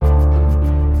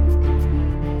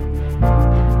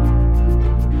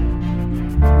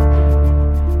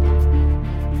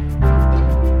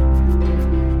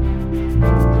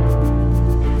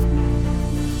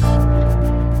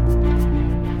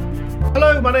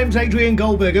name's Adrian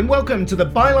Goldberg and welcome to the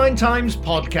Byline Times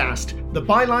podcast. The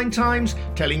Byline Times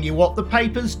telling you what the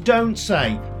papers don't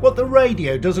say, what the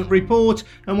radio doesn't report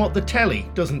and what the telly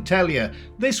doesn't tell you.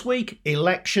 This week,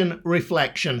 election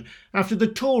reflection. After the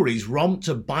Tories romped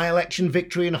a by-election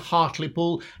victory in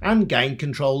Hartlepool and gained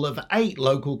control of 8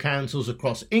 local councils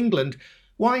across England,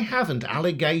 why haven't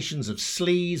allegations of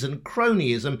sleaze and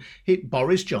cronyism hit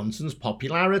Boris Johnson's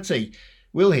popularity?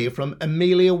 We'll hear from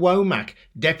Amelia Womack,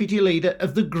 Deputy Leader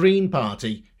of the Green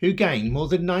Party, who gained more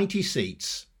than 90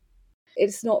 seats.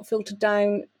 It's not filtered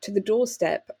down to the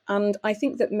doorstep. And I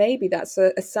think that maybe that's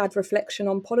a sad reflection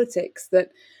on politics,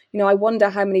 that, I wonder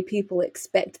how many people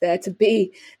expect there to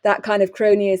be that kind of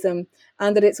cronyism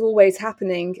and that it's always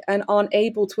happening and aren't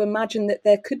able to imagine that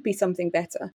there could be something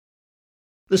better.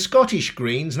 The Scottish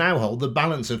Greens now hold the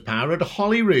balance of power at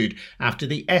Holyrood after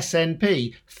the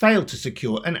SNP failed to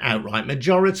secure an outright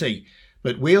majority.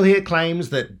 But we'll hear claims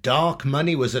that dark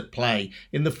money was at play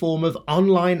in the form of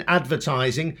online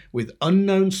advertising with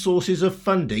unknown sources of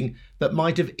funding that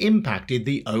might have impacted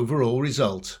the overall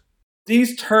result.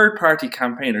 These third-party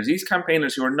campaigners, these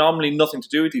campaigners who are normally nothing to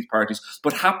do with these parties,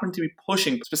 but happen to be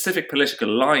pushing specific political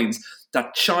lines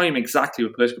that chime exactly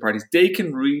with political parties, they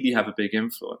can really have a big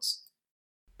influence.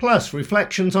 Plus,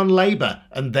 reflections on Labour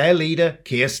and their leader,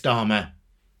 Keir Starmer.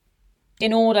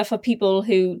 In order for people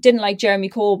who didn't like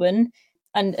Jeremy Corbyn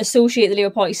and associate the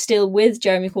Labour Party still with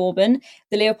Jeremy Corbyn,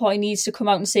 the Labour Party needs to come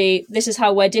out and say, this is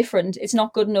how we're different. It's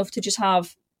not good enough to just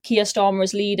have Keir Starmer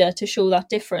as leader to show that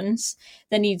difference.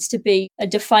 There needs to be a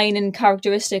defining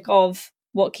characteristic of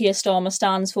what Keir Starmer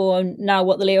stands for and now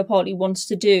what the Labour Party wants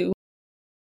to do.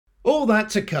 All that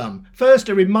to come. First,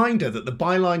 a reminder that the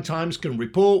Byline Times can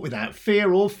report without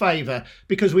fear or favour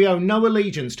because we owe no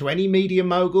allegiance to any media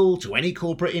mogul, to any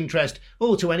corporate interest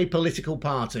or to any political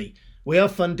party. We are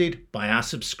funded by our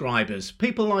subscribers,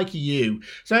 people like you.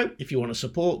 So if you want to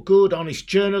support good, honest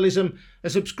journalism,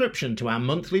 a subscription to our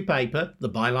monthly paper,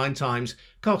 the Byline Times,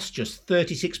 costs just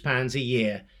 £36 a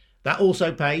year. That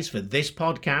also pays for this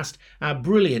podcast, our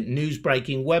brilliant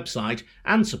news-breaking website,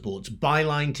 and supports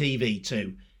Byline TV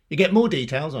too. You get more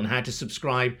details on how to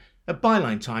subscribe at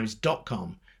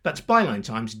bylinetimes.com. That's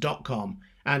bylinetimes.com.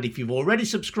 And if you've already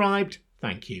subscribed,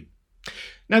 thank you.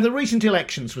 Now, the recent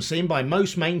elections were seen by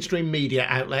most mainstream media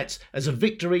outlets as a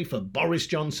victory for Boris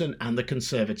Johnson and the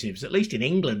Conservatives, at least in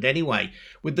England anyway,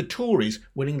 with the Tories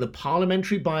winning the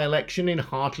parliamentary by-election in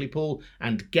Hartlepool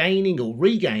and gaining or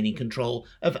regaining control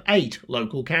of 8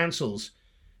 local councils.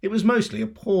 It was mostly a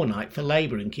poor night for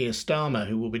Labour and Keir Starmer,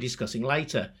 who we'll be discussing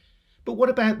later. But what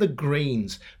about the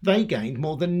Greens? They gained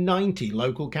more than 90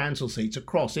 local council seats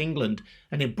across England,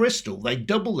 and in Bristol they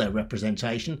doubled their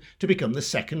representation to become the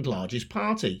second largest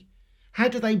party. How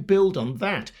do they build on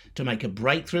that to make a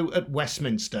breakthrough at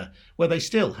Westminster, where they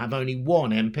still have only 1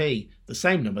 MP, the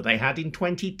same number they had in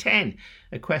 2010?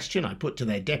 A question I put to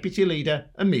their deputy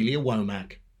leader, Amelia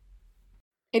Womack.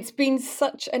 It's been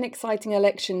such an exciting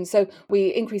election. So we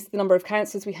increased the number of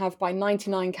councillors we have by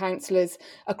 99 councillors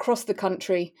across the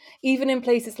country, even in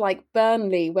places like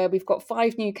Burnley, where we've got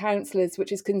 5 new councillors,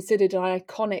 which is considered an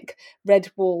iconic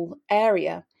red wall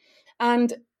area.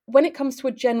 And when it comes to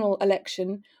a general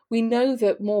election, we know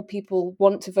that more people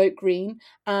want to vote Green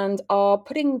and are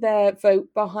putting their vote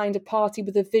behind a party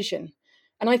with a vision.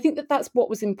 And I think that that's what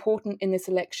was important in this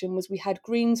election, was we had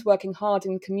Greens working hard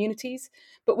in communities,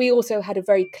 but we also had a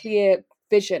very clear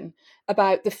vision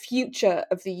about the future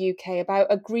of the UK, about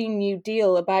a Green New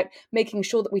Deal, about making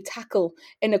sure that we tackle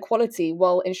inequality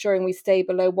while ensuring we stay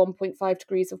below 1.5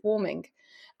 degrees of warming.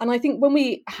 And I think when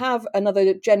we have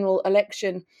another general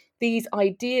election, these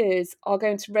ideas are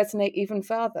going to resonate even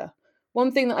further.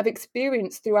 One thing that I've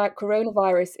experienced throughout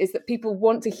coronavirus is that people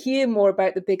want to hear more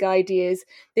about the big ideas.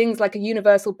 Things like a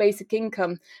universal basic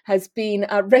income has been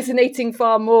resonating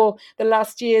far more the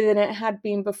last year than it had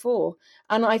been before.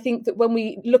 And I think that when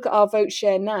we look at our vote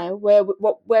share now,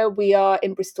 where we are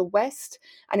in Bristol West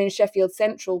and in Sheffield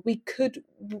Central, we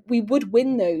would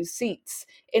win those seats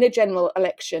in a general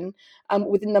election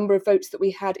with the number of votes that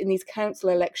we had in these council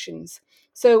elections.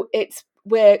 So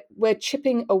we're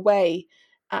chipping away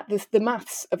at the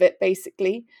maths of it,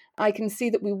 basically. I can see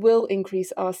that we will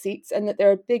increase our seats and that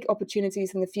there are big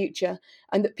opportunities in the future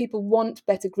and that people want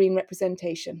better Green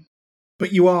representation.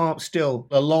 But you are still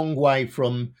a long way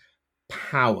from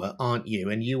power, aren't you?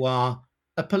 And you are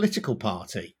a political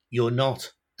party. You're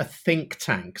not a think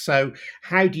tank. So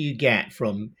how do you get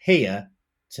from here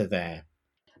to there?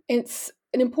 It's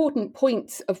an important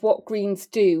point of what Greens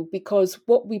do, because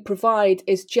what we provide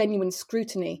is genuine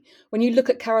scrutiny. When you look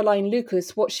at Caroline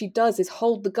Lucas, what she does is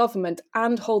hold the government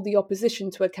and hold the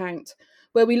opposition to account.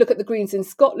 Where we look at the Greens in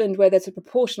Scotland, where there's a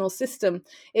proportional system,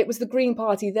 it was the Green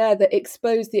Party there that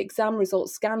exposed the exam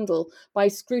results scandal by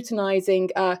scrutinising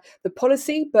the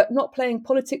policy, but not playing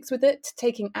politics with it,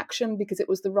 taking action because it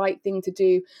was the right thing to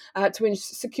do to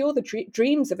secure the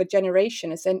dreams of a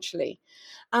generation, essentially.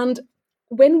 And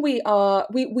when we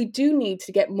do need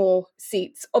to get more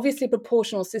seats. Obviously, a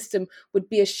proportional system would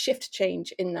be a shift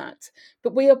change in that.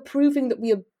 But we are proving that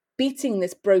we are beating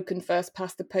this broken first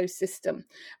past the post system.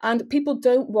 And people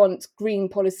don't want green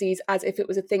policies as if it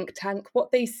was a think tank.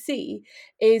 What they see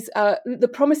is the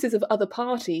promises of other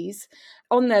parties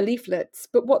on their leaflets,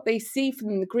 but what they see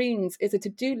from the Greens is a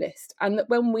to-do list, and that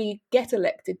when we get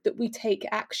elected, that we take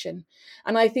action.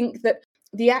 And I think that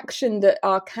the action that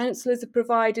our councillors have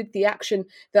provided, the action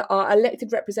that our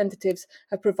elected representatives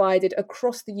have provided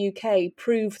across the UK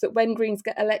prove that when Greens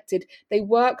get elected, they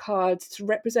work hard to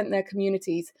represent their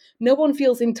communities. No one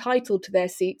feels entitled to their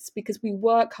seats because we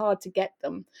work hard to get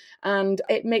them. And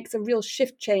it makes a real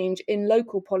shift change in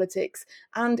local politics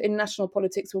and in national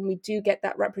politics when we do get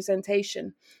that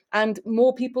representation. And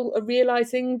more people are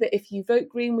realising that if you vote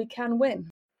Green, we can win.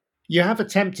 You have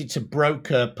attempted to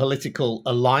broker political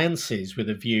alliances with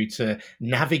a view to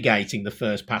navigating the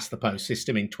first past the post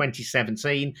system. In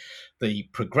 2017, the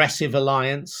Progressive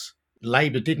Alliance.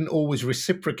 Labour didn't always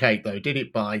reciprocate, though, did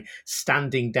it, by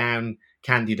standing down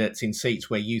candidates in seats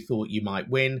where you thought you might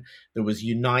win. There was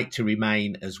Unite to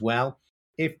Remain as well.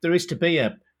 If there is to be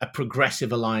a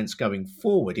progressive alliance going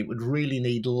forward, it would really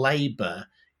need Labour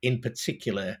in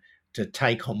particular to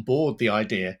take on board the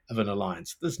idea of an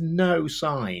alliance. There's no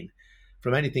sign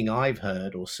from anything I've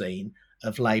heard or seen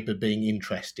of Labour being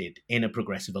interested in a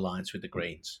progressive alliance with the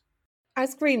Greens.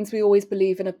 As Greens, we always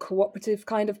believe in a cooperative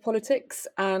kind of politics,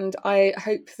 and I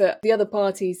hope that the other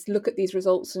parties look at these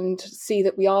results and see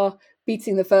that we are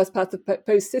beating the first past the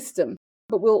post system.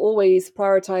 But we'll always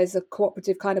prioritise a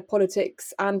cooperative kind of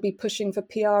politics and be pushing for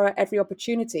PR at every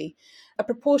opportunity. A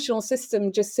proportional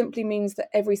system just simply means that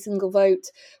every single vote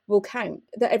will count,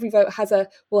 that every vote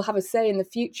will have a say in the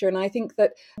future. And I think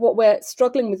that what we're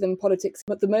struggling with in politics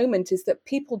at the moment is that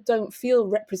people don't feel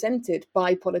represented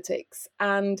by politics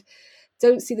and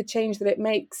don't see the change that it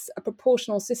makes. A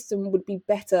proportional system would be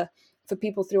better for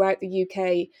people throughout the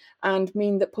UK and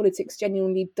mean that politics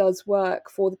genuinely does work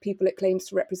for the people it claims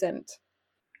to represent.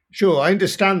 Sure, I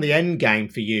understand the end game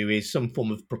for you is some form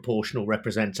of proportional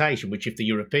representation, which if the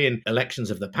European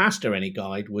elections of the past are any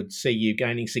guide, would see you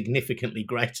gaining significantly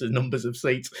greater numbers of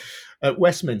seats at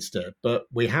Westminster. But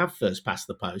we have first past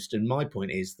the post, and my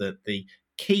point is that the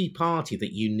key party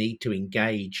that you need to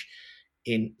engage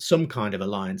in some kind of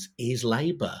alliance is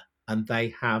Labour, and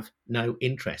they have no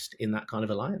interest in that kind of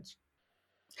alliance.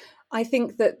 I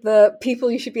think that the people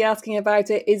you should be asking about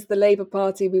it is the Labour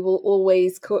Party. We will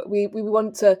always, we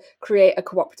want to create a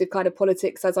cooperative kind of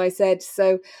politics, as I said.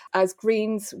 So as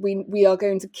Greens, we are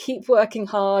going to keep working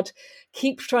hard,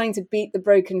 keep trying to beat the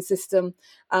broken system.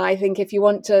 I think if you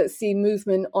want to see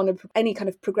movement on any kind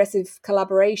of progressive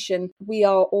collaboration, we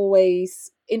are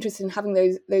always interested in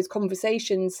having those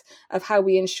conversations of how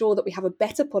we ensure that we have a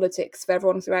better politics for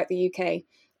everyone throughout the UK.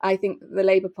 I think the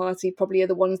Labour Party probably are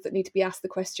the ones that need to be asked the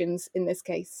questions in this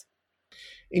case.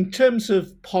 In terms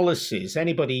of policies,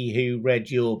 anybody who read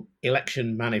your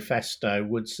election manifesto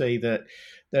would see that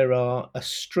there are a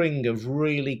string of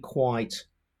really quite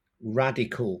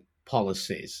radical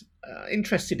policies.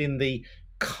 Interested in the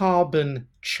carbon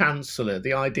chancellor,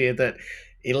 the idea that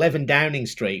 11 Downing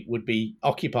Street would be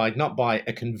occupied not by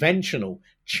a conventional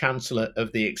Chancellor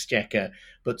of the Exchequer,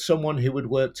 but someone who would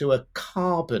work to a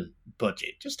carbon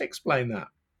budget. Just explain that.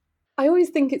 I always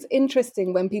think it's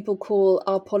interesting when people call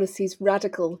our policies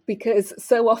radical because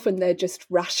so often they're just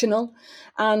rational.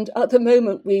 And at the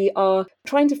moment, we are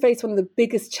trying to face one of the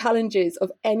biggest challenges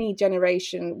of any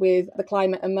generation with the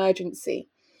climate emergency.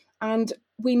 And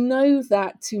we know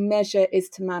that to measure is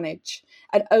to manage.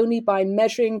 And only by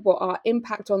measuring what our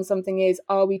impact on something is,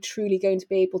 are we truly going to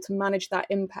be able to manage that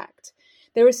impact.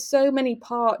 There are so many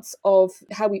parts of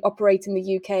how we operate in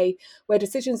the UK where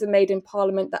decisions are made in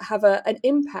Parliament that have an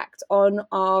impact on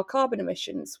our carbon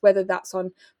emissions, whether that's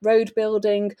on road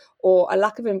building or a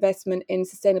lack of investment in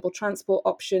sustainable transport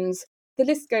options. The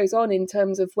list goes on in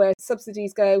terms of where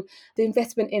subsidies go, the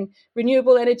investment in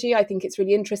renewable energy. I think it's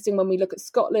really interesting when we look at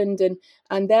Scotland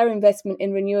and their investment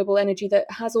in renewable energy that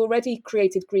has already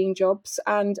created green jobs.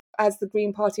 And as the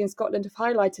Green Party in Scotland have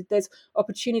highlighted, there's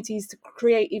opportunities to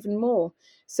create even more.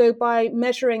 So by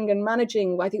measuring and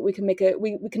managing, I think we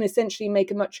can essentially make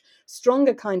a much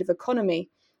stronger kind of economy.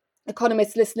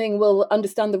 Economists listening will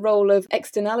understand the role of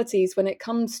externalities when it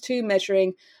comes to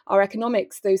measuring our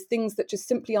economics, those things that just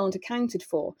simply aren't accounted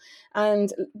for.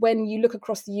 And when you look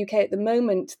across the UK at the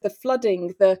moment, the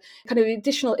flooding, the kind of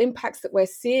additional impacts that we're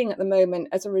seeing at the moment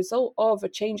as a result of a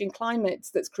changing climate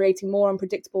that's creating more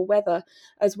unpredictable weather,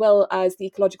 as well as the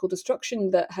ecological destruction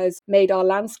that has made our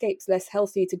landscapes less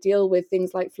healthy to deal with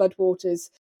things like floodwaters,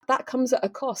 that comes at a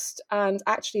cost. And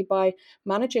actually, by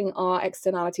managing our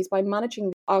externalities, by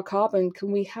managing our carbon,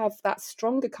 can we have that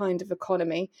stronger kind of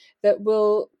economy that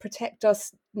will protect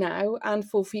us now and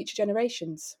for future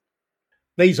generations?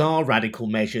 These are radical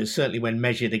measures, certainly when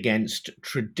measured against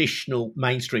traditional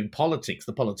mainstream politics,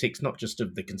 the politics not just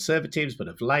of the Conservatives, but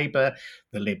of Labour,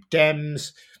 the Lib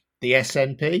Dems, the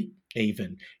SNP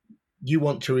even. You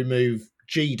want to remove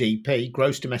GDP,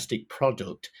 gross domestic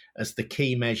product, as the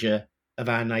key measure of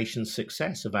our nation's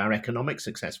success, of our economic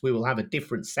success. We will have a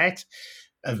different set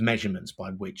of measurements by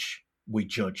which we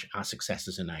judge our success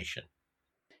as a nation.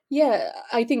 Yeah,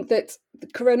 I think that the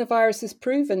coronavirus has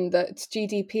proven that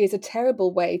GDP is a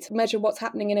terrible way to measure what's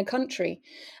happening in a country.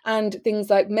 And things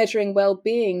like measuring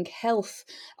well-being, health,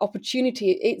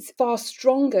 opportunity, it's far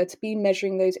stronger to be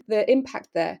measuring the impact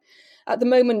there. At the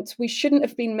moment, we shouldn't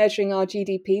have been measuring our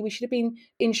GDP. We should have been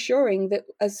ensuring that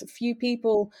as few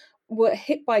people were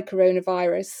hit by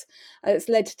coronavirus, it's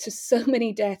led to so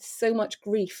many deaths, so much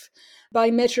grief.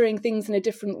 By measuring things in a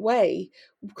different way,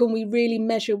 can we really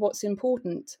measure what's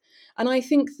important? And I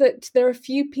think that there are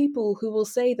few people who will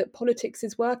say that politics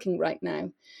is working right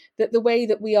now, that the way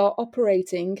that we are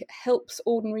operating helps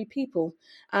ordinary people.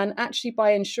 And actually,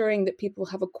 by ensuring that people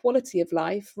have a quality of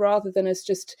life rather than us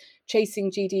just chasing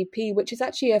GDP, which is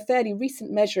actually a fairly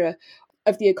recent measure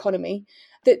of the economy,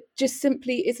 that just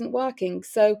simply isn't working.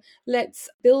 So let's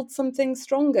build something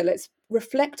stronger. Let's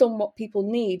reflect on what people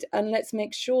need, and let's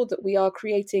make sure that we are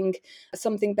creating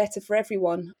something better for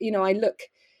everyone. I look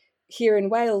here in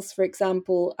Wales, for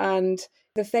example, and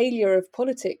the failure of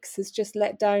politics has just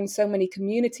let down so many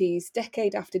communities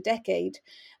decade after decade.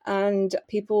 And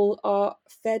people are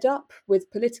fed up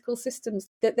with political systems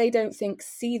that they don't think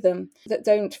see them, that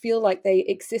don't feel like they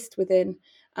exist within.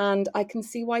 And I can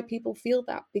see why people feel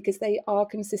that, because they are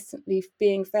consistently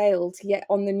being failed. Yet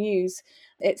on the news,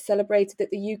 it's celebrated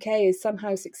that the UK is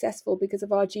somehow successful because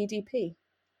of our GDP.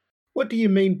 What do you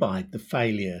mean by the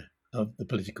failure of the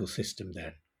political system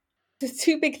then? The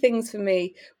two big things for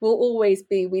me will always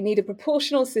be we need a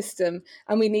proportional system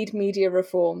and we need media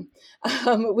reform.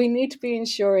 We need to be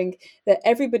ensuring that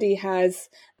everybody has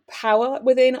power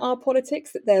within our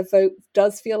politics, that their vote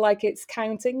does feel like it's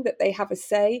counting, that they have a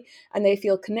say and they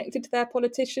feel connected to their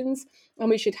politicians. And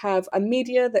we should have a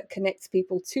media that connects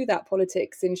people to that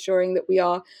politics, ensuring that we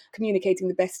are communicating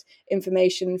the best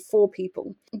information for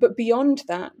people. But beyond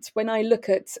that, when I look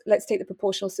at, let's take the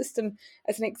proportional system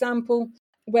as an example,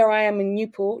 where I am in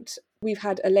Newport, we've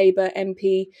had a Labour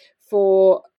MP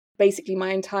for basically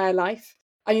my entire life.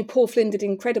 I mean, Paul Flynn did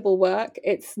incredible work.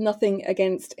 It's nothing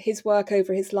against his work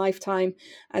over his lifetime,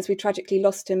 as we tragically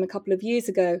lost him a couple of years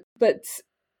ago. But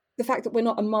the fact that we're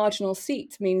not a marginal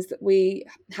seat means that we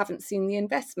haven't seen the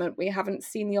investment, we haven't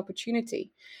seen the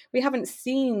opportunity, we haven't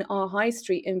seen our high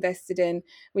street invested in,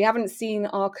 we haven't seen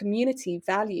our community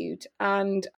valued,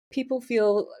 and people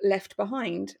feel left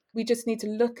behind. We just need to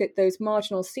look at those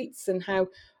marginal seats and how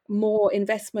more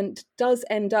investment does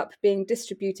end up being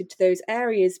distributed to those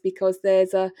areas because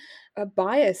there's a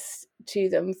bias to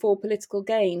them for political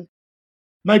gain.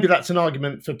 Maybe that's an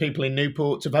argument for people in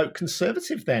Newport to vote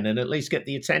Conservative then, and at least get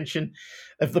the attention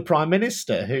of the Prime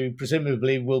Minister, who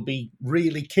presumably will be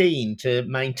really keen to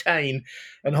maintain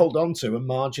and hold on to a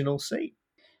marginal seat.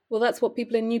 Well, that's what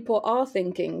people in Newport are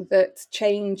thinking, that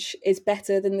change is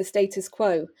better than the status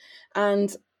quo.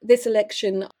 And this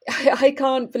election, I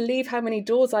can't believe how many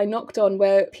doors I knocked on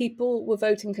where people were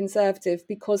voting Conservative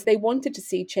because they wanted to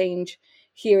see change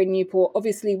here in Newport.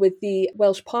 Obviously, with the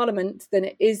Welsh Parliament, then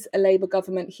it is a Labour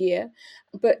government here.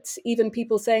 But even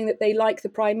people saying that they like the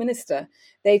Prime Minister,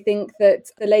 they think that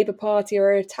the Labour Party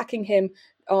are attacking him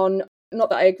on, not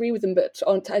that I agree with them, but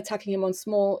on attacking him on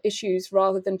small issues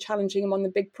rather than challenging him on the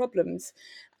big problems.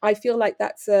 I feel like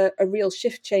that's a real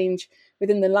shift change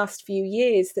within the last few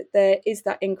years, that there is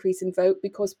that increase in vote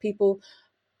because people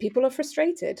are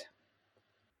frustrated.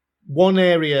 One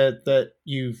area that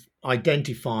you've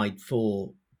identified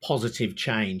for positive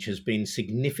change has been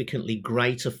significantly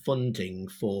greater funding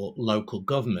for local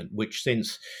government, which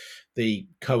since the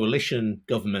coalition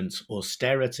government's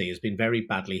austerity has been very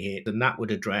badly hit, and that would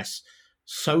address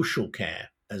social care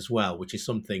as well, which is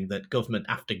something that government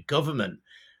after government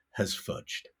has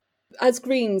fudged. As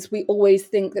Greens, we always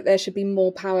think that there should be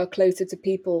more power closer to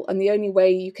people. And the only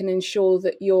way you can ensure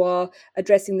that you are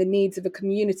addressing the needs of a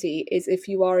community is if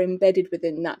you are embedded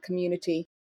within that community.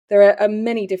 There are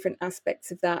many different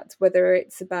aspects of that, whether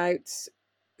it's about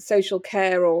social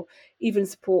care or even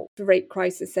support for rape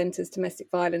crisis centres, domestic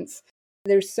violence.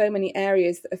 There's so many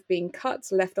areas that have been cut,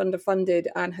 left underfunded,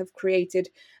 and have created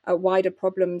wider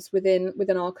problems within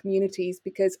our communities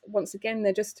because, once again,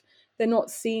 they're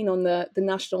not seen on the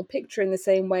national picture in the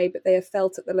same way, but they are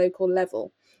felt at the local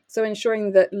level. So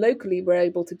ensuring that locally we're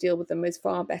able to deal with them is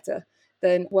far better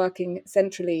than working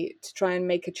centrally to try and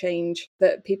make a change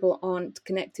that people aren't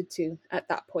connected to at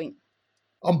that point.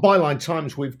 On Byline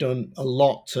Times, we've done a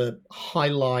lot to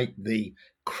highlight the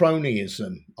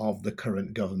cronyism of the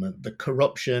current government, the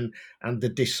corruption and the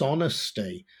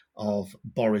dishonesty of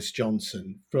Boris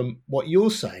Johnson. From what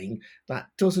you're saying, that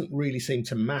doesn't really seem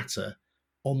to matter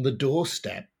on the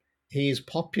doorstep. He is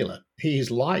popular, he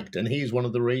is liked, and he is one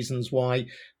of the reasons why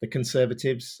the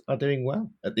Conservatives are doing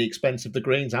well at the expense of the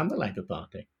Greens and the Labour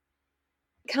Party.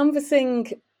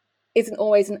 Canvassing isn't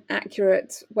always an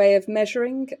accurate way of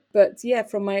measuring, but yeah,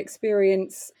 from my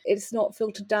experience, it's not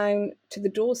filtered down to the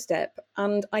doorstep.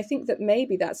 And I think that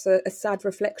maybe that's a sad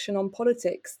reflection on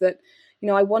politics that,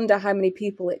 I wonder how many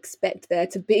people expect there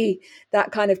to be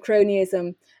that kind of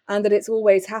cronyism and that it's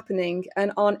always happening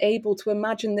and aren't able to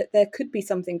imagine that there could be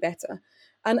something better.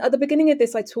 And at the beginning of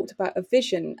this, I talked about a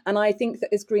vision. And I think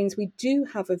that as Greens, we do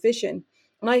have a vision.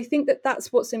 And I think that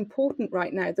that's what's important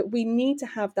right now, that we need to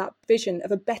have that vision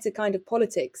of a better kind of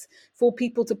politics for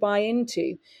people to buy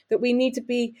into, that we need to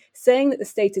be saying that the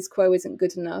status quo isn't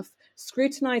good enough,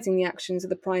 scrutinising the actions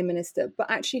of the Prime Minister, but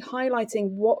actually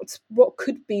highlighting what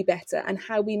could be better and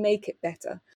how we make it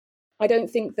better. I don't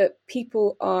think that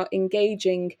people are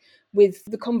engaging with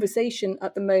the conversation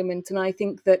at the moment. And I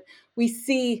think that we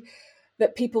see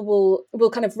that people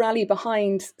will kind of rally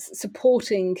behind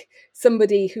supporting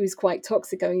somebody who's quite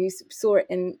toxic. I mean, you saw it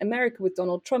in America with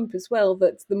Donald Trump as well,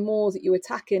 that the more that you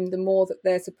attack him, the more that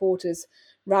their supporters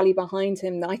rally behind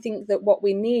him. And I think that what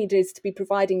we need is to be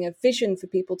providing a vision for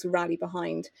people to rally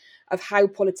behind of how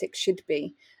politics should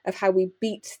be, of how we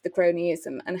beat the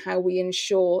cronyism and how we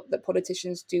ensure that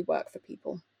politicians do work for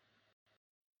people.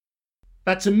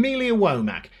 That's Amelia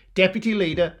Womack, Deputy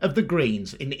Leader of the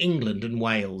Greens in England and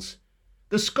Wales.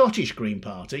 The Scottish Green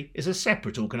Party is a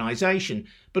separate organisation,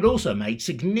 but also made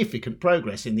significant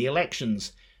progress in the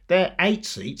elections. Their 8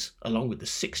 seats, along with the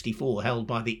 64 held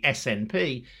by the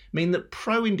SNP, mean that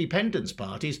pro-independence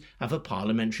parties have a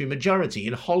parliamentary majority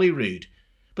in Holyrood.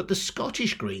 But the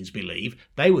Scottish Greens believe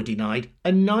they were denied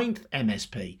a 9th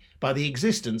MSP by the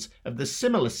existence of the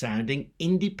similar-sounding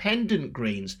Independent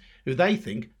Greens, who they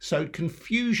think sowed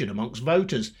confusion amongst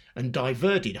voters and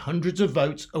diverted hundreds of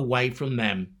votes away from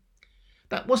them.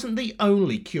 That wasn't the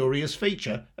only curious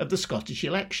feature of the Scottish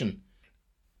election.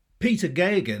 Peter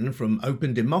Geoghegan from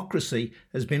Open Democracy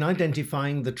has been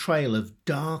identifying the trail of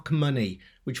dark money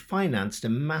which financed a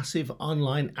massive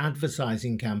online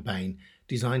advertising campaign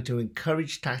designed to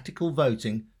encourage tactical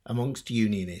voting amongst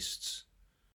unionists.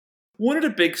 One of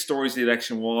the big stories of the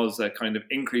election was a kind of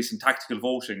increase in tactical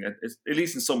voting, at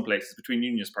least in some places, between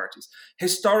unionist parties.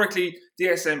 Historically, the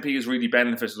SNP has really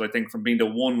benefited, I think, from being the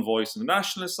one voice on the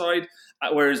nationalist side,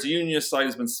 whereas the unionist side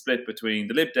has been split between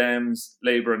the Lib Dems,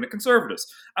 Labour and the Conservatives.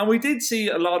 And we did see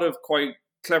a lot of quite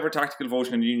clever tactical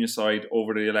voting on the union side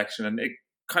over the election, and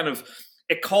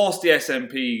it cost the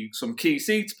SNP some key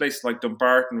seats, places like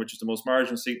Dumbarton, which is the most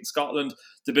marginal seat in Scotland.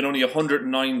 There'd been only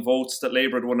 109 votes that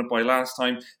Labour had won it by last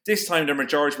time. This time their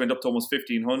majority went up to almost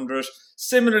 1,500.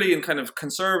 Similarly, in kind of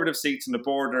conservative seats in the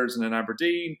Borders and in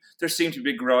Aberdeen, there seemed to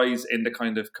be a big rise in the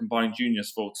kind of combined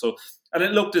unionist vote. And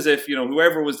it looked as if,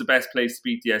 whoever was the best place to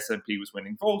beat the SNP was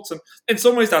winning votes. And in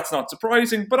some ways, that's not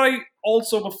surprising. But I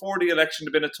also, before the election,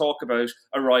 had been a talk about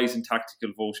a rise in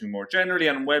tactical voting more generally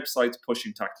and websites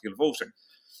pushing tactical voting.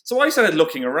 So I started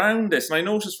looking around this. And I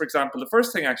noticed, for example, the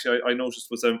first thing actually I noticed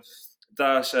was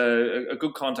that a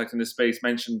good contact in this space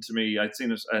mentioned to me, I'd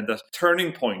seen it, that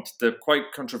Turning Point, the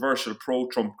quite controversial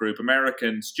pro-Trump group,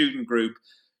 American student group,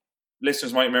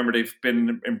 listeners might remember they've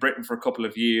been in Britain for a couple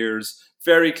of years,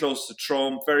 very close to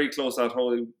Trump, very close to that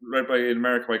whole, led by in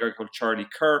America by a guy called Charlie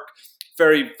Kirk,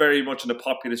 very, very much in the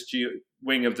populist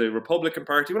wing of the Republican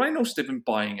Party. But I noticed they've been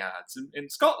buying ads in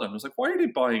Scotland. I was like, why are they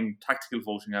buying tactical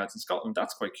voting ads in Scotland?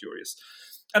 That's quite curious.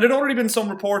 And there'd already been some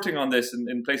reporting on this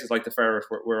in places like the Ferret,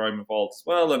 where I'm involved as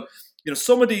well. And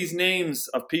some of these names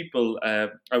of people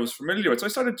I was familiar with. So I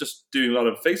started just doing a lot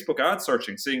of Facebook ad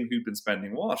searching, seeing who'd been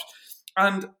spending what.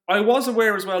 And I was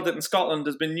aware as well that in Scotland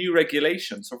there's been new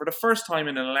regulations. So for the first time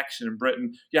in an election in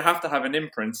Britain, you have to have an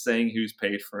imprint saying who's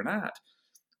paid for an ad.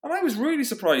 And I was really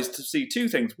surprised to see two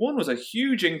things. One was a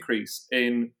huge increase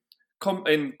in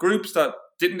groups that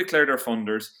didn't declare their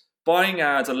funders, buying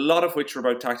ads, a lot of which were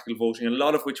about tactical voting, a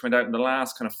lot of which went out in the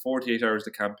last kind of 48 hours of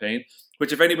the campaign,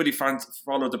 which if anybody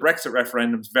followed the Brexit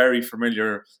referendum's very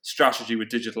familiar strategy with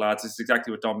digital ads, is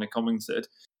exactly what Dominic Cummings did.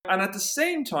 And at the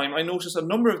same time, I noticed a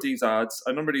number of these ads,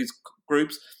 a number of these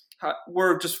groups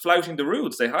were just flouting the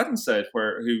rules. They hadn't said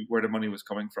where the money was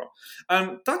coming from.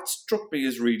 And that struck me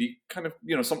as really kind of,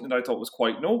 something that I thought was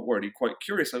quite noteworthy, quite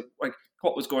curious, like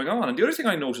what was going on. And the other thing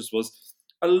I noticed was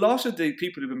a lot of the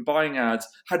people who've been buying ads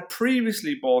had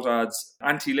previously bought ads,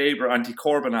 anti-Labour,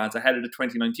 anti-Corbyn ads ahead of the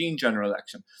 2019 general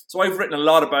election. So I've written a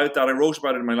lot about that. I wrote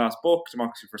about it in my last book,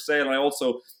 Democracy for Sale, and I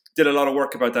also did a lot of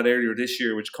work about that earlier this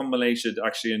year, which culminated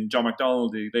actually in John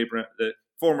McDonnell, the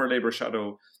former Labour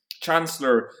shadow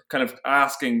chancellor, kind of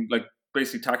asking, like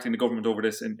basically tackling the government over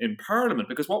this in Parliament,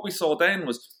 because what we saw then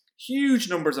was huge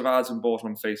numbers of ads being bought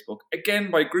on Facebook, again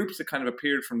by groups that kind of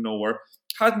appeared from nowhere,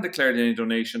 hadn't declared any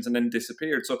donations, and then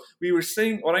disappeared. So we were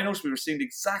seeing the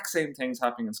exact same things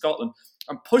happening in Scotland,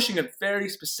 and pushing a very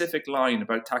specific line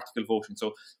about tactical voting.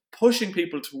 So pushing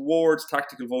people towards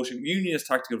tactical voting, unionist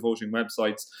tactical voting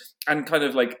websites, and kind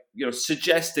of like,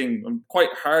 suggesting quite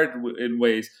hard in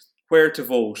ways where to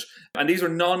vote. And these are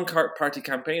non-party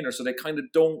campaigners, so they kind of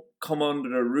don't come under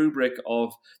the rubric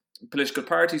of political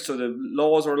parties, so the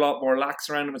laws are a lot more lax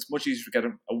around them. It's much easier to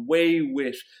get away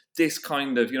with this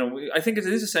kind of, I think it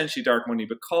is essentially dark money,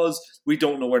 because we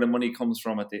don't know where the money comes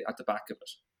from at the back of it.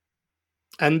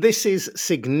 And this is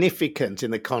significant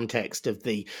in the context of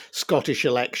the Scottish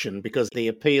election, because the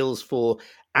appeals for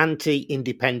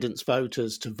anti-independence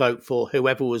voters to vote for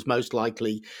whoever was most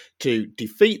likely to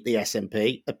defeat the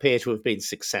SNP appear to have been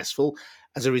successful,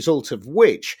 as a result of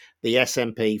which the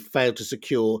SNP failed to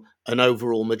secure an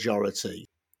overall majority.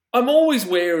 I'm always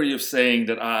wary of saying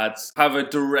that ads have a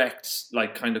direct,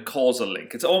 kind of causal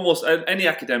link. It's almost, any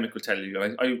academic will tell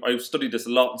you, I've studied this a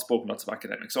lot and spoken to lots of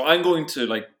academics, so I'm going to,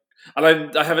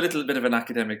 and I have a little bit of an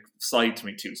academic side to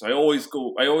me too, so I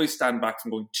always stand back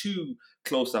from going too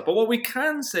close to that. But what we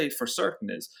can say for certain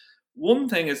is, one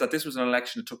thing is that this was an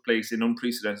election that took place in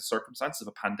unprecedented circumstances of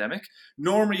a pandemic.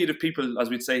 Normally you'd have people, as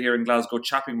we'd say here in Glasgow,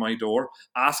 chapping my door,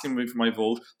 asking me for my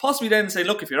vote, possibly then say,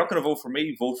 look, if you're not going to vote for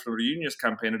me, vote for the unionist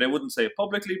campaigner. They wouldn't say it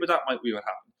publicly, but that might be what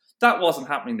happened. That wasn't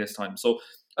happening this time. So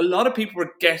a lot of people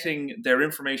were getting their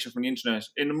information from the internet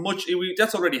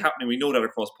that's already happening. We know that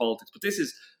across politics, but this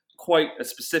is quite a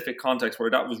specific context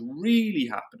where that was really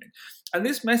happening. And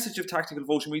this message of tactical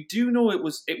voting, we do know it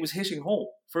was hitting home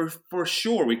for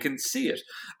sure. We can see it.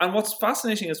 And what's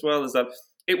fascinating as well is that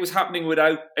it was happening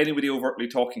without anybody overtly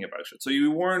talking about it. So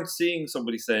you weren't seeing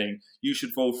somebody saying, you should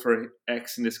vote for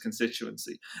X in this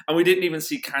constituency. And we didn't even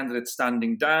see candidates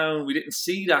standing down. We didn't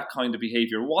see that kind of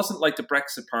behaviour. It wasn't like the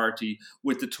Brexit Party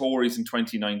with the Tories in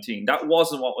 2019. That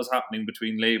wasn't what was happening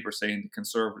between Labour, say, and the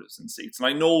Conservatives in seats. And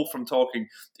I know from talking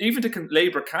even to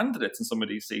Labour candidates in some of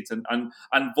these seats and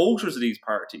voters of these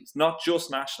parties, not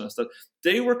just nationalists, that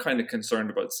they were kind of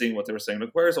concerned about seeing what they were saying. Like,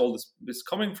 where's all this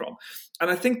coming from? And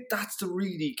I think that's the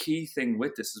really key thing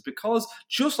with this, is because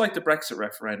just like the Brexit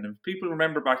referendum, people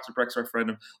remember back to the Brexit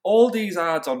referendum, all these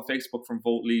ads on Facebook from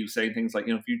Vote Leave saying things like,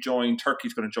 if you join,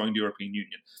 Turkey's going to join the European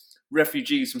Union.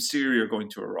 Refugees from Syria are going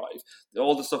to arrive.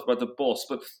 All the stuff about the bus.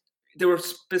 But there were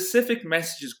specific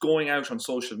messages going out on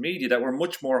social media that were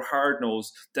much more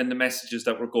hard-nosed than the messages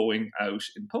that were going out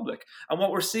in public. And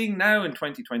what we're seeing now in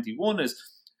 2021 is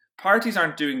parties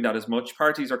aren't doing that as much.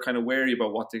 Parties are kind of wary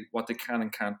about what they can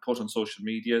and can't put on social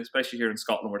media, especially here in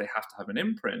Scotland where they have to have an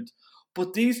imprint.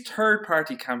 But these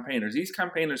third-party campaigners, these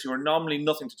campaigners who are nominally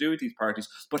nothing to do with these parties,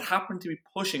 but happen to be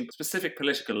pushing specific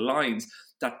political lines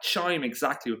that chime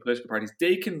exactly with political parties,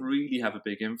 they can really have a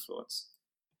big influence.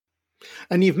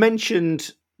 And you've mentioned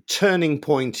Turning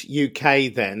Point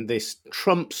UK then, this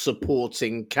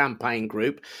Trump-supporting campaign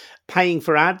group, paying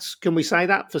for ads. Can we say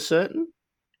that for certain?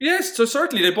 Yes, so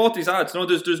certainly they bought these ads. No,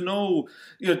 there's no,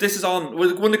 this is on. One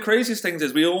of the craziest things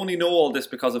is we only know all this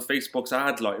because of Facebook's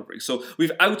ad library. So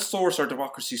we've outsourced our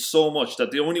democracy so much that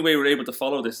the only way we're able to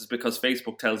follow this is because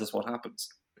Facebook tells us what happens.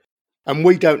 And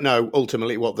we don't know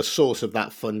ultimately what the source of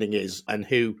that funding is and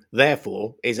who,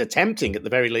 therefore, is attempting at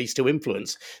the very least to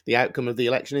influence the outcome of the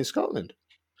election in Scotland.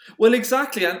 Well,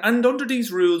 exactly. And under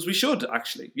these rules, we should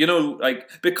actually,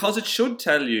 because it should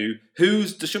tell you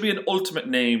there should be an ultimate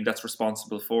name that's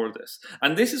responsible for this.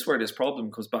 And this is where this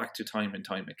problem comes back to time and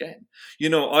time again.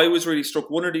 I was really struck,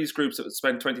 one of these groups that would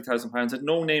spend £20,000 had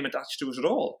no name attached to it at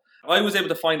all. I was able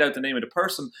to find out the name of the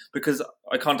person because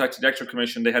I contacted the Extra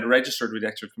Commission. They had registered with the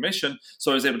Extra Commission,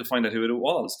 so I was able to find out who it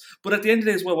was. But at the end of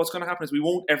the day as well, what's going to happen is we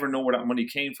won't ever know where that money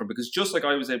came from, because just like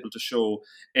I was able to show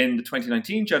in the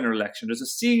 2019 general election, there's a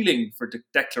ceiling for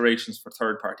declarations for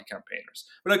third-party campaigners.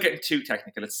 Without getting too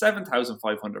technical, it's £7,500.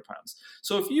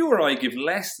 So if you or I give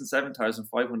less than £7,500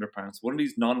 to one of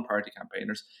these non-party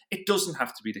campaigners, it doesn't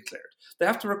have to be declared. They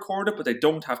have to record it, but they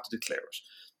don't have to declare it.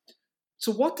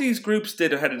 So what these groups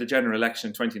did ahead of the general election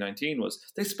in 2019 was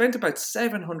they spent about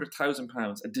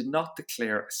 £700,000 and did not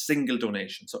declare a single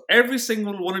donation. So every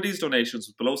single one of these donations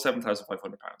was below £7,500.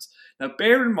 Now,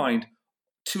 bear in mind,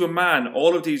 to a man,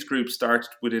 all of these groups started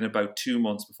within about 2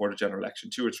 months before the general election,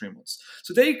 2 or 3 months.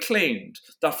 So they claimed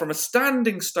that from a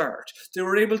standing start, they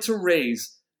were able to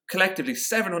raise collectively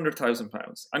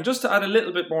 £700,000. And just to add a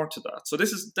little bit more to that, so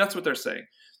that's what they're saying.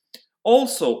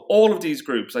 Also, all of these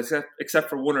groups, except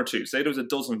for one or two, say there was a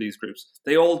dozen of these groups,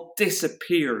 they all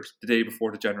disappeared the day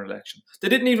before the general election. They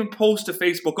didn't even post a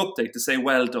Facebook update to say,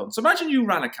 well done. So imagine you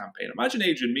ran a campaign. Imagine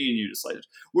Adrian, me and you decided,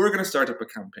 we're going to start up a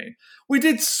campaign. We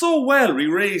did so well. We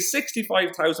raised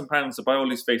 £65,000 to buy all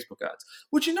these Facebook ads.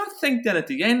 Would you not think then at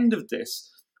the end of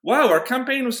this, wow, our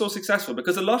campaign was so successful?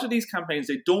 Because a lot of these campaigns,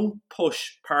 they don't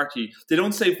push party. They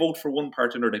don't say vote for one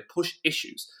party or another. They push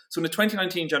issues. So in the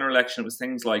 2019 general election, it was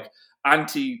things like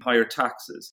anti-higher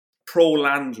taxes,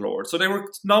 pro-landlord. So they were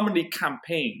nominally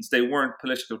campaigns. They weren't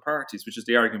political parties, which is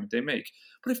the argument they make.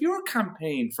 But if your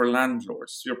campaign for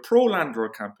landlords, your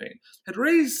pro-landlord campaign, had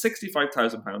raised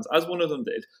 £65,000, as one of them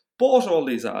did, bought all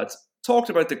these ads, talked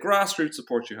about the grassroots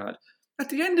support you had, at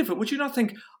the end of it, would you not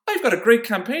think, I've got a great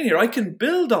campaign here, I can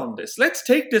build on this, let's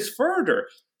take this further?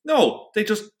 No, they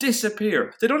just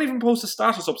disappear. They don't even post a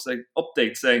status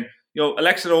update saying,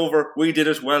 election over, we did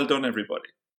it, well done, everybody.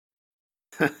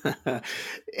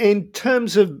 In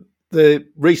terms of the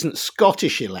recent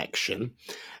Scottish election,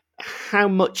 how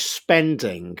much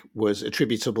spending was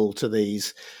attributable to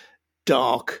these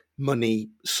dark money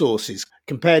sources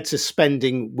compared to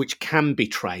spending which can be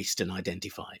traced and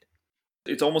identified?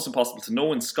 It's almost impossible to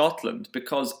know in Scotland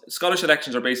because Scottish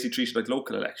elections are basically treated like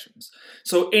local elections.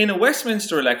 So in a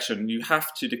Westminster election, you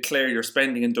have to declare your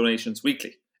spending and donations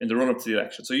weekly in the run-up to the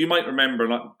election. So you might remember,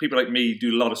 people like me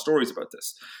do a lot of stories about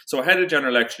this. So ahead of the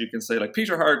general election, you can say, like,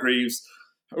 Peter Hargreaves,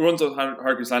 who runs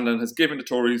Hargreaves Landon, has given the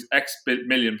Tories X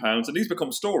million pounds, and these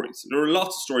become stories. There were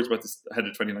lots of stories about this ahead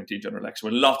of the 2019 general election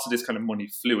when lots of this kind of money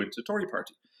flew into the Tory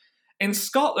party. In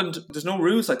Scotland, there's no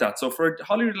rules like that. So for a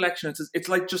Holyrood election, it's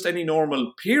like just any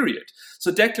normal period. So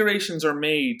declarations are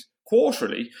made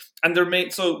quarterly, and they're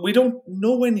made, so we don't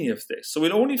know any of this. So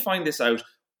we'll only find this out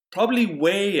probably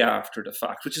way after the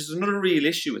fact, which is another real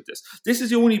issue with this. This is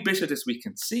the only bit of this we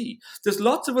can see. There's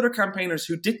lots of other campaigners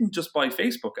who didn't just buy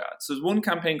Facebook ads. There's one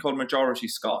campaign called Majority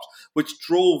Scot, which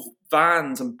drove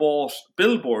vans and bought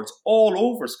billboards all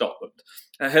over Scotland.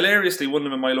 Hilariously, one of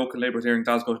them in my local neighbourhood here in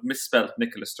Glasgow misspelled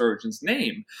Nicola Sturgeon's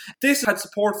name. This had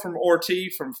support from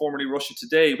RT, from formerly Russia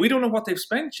Today. We don't know what they've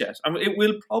spent yet. I mean, it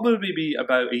will probably be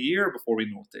about a year before we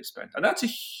know what they've spent. And that's a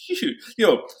huge,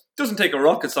 it doesn't take a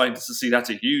rocket scientist to see that's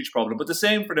a huge problem. But the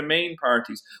same for the main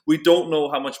parties. We don't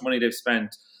know how much money they've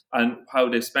spent and how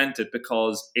they've spent it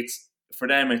because for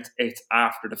them, it's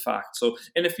after the fact. So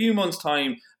in a few months'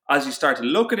 time, as you start to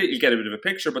look at it, you'll get a bit of a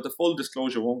picture, but the full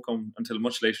disclosure won't come until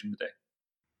much later in the day.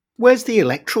 Where's the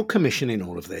Electoral Commission in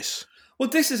all of this? Well,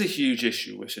 this is a huge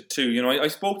issue with it too. I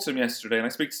spoke to them yesterday, and I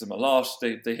speak to them a lot.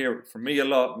 They hear it from me a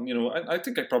lot. And, I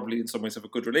think I probably in some ways have a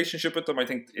good relationship with them. I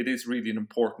think it is really an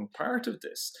important part of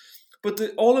this. But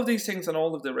all of these things and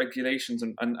all of the regulations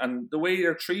and the way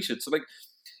they're treated, so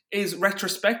is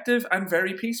retrospective and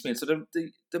very piecemeal. So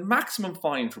the maximum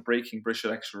fine for breaking British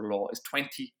electoral law is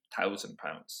 £20,000.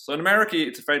 So in America,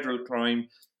 it's a federal crime.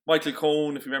 Michael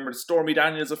Cohen, if you remember the Stormy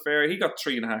Daniels affair, he got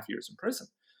 3.5 years in prison.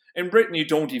 In Britain, you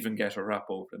don't even get a rap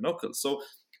over the knuckles. So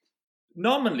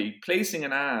nominally, placing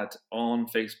an ad on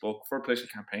Facebook for a political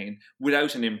campaign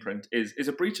without an imprint is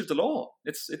a breach of the law.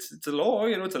 It's a law,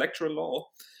 it's electoral law.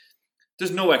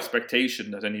 There's no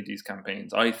expectation that any of these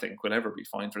campaigns, I think, will ever be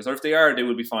fined for this. Or if they are, they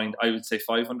will be fined, I would say,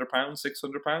 £500,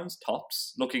 £600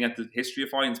 tops, looking at the history of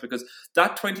fines, because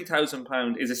that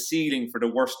 £20,000 is a ceiling for the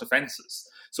worst offences.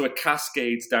 So it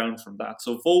cascades down from that.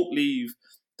 So Vote Leave,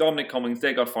 Dominic Cummings,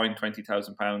 they got fined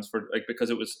 £20,000 because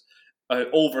it was an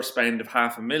overspend of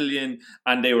 £500,000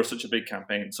 and they were such a big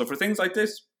campaign. So for things like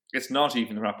this, It's not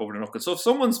even a wrap over the knuckles. So if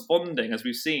someone's funding, as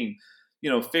we've seen,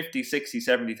 50, 60,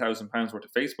 70,000 pounds worth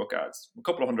of Facebook ads, a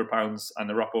couple of £100 and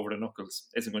a wrap over the knuckles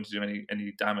isn't going to do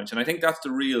any damage. And I think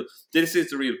this is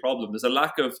the real problem. There's a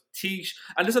lack of teach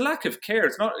and there's a lack of care.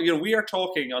 It's not, we are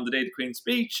talking on the day of the Queen's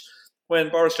speech when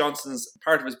Boris Johnson's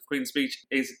part of his Queen's speech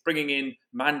is bringing in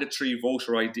mandatory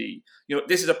voter ID.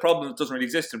 This is a problem that doesn't really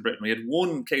exist in Britain. We had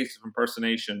one case of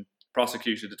impersonation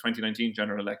prosecuted the 2019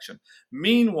 general election.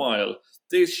 Meanwhile,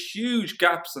 there's huge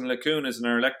gaps and lacunas in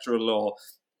our electoral law.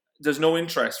 There's no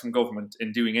interest from government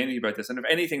in doing anything about this. And if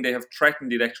anything, they have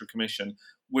threatened the Electoral Commission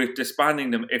with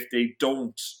disbanding them if they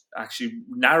don't actually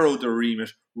narrow their remit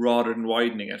rather than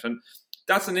widening it. And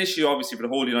that's an issue, obviously, for the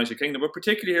whole United Kingdom, but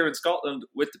particularly here in Scotland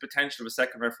with the potential of a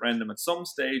second referendum at some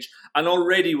stage. And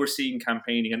already we're seeing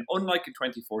campaigning. And unlike in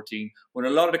 2014, when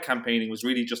a lot of the campaigning was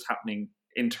really just happening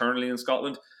internally in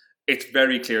Scotland, it's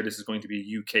very clear this is going to be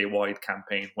a UK-wide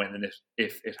campaign when and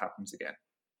if it happens again.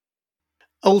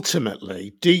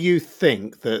 Ultimately, do you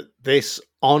think that this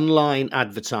online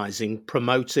advertising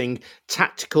promoting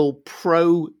tactical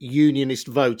pro-unionist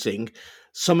voting,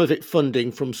 some of it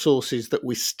funding from sources that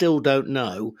we still don't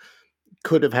know,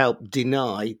 could have helped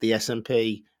deny the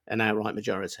SNP an outright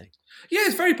majority?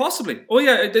 Yes, very possibly. Oh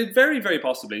yeah, very, very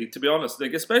possibly, to be honest.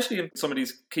 Especially in some of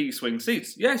these key swing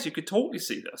seats. Yes, you could totally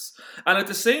see this. And at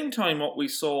the same time, what we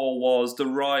saw was the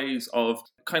rise of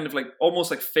kind of almost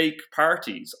like fake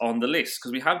parties on the list.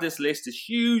 Because we have this list, this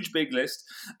huge, big list.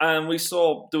 And we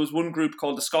saw there was one group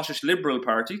called the Scottish Liberal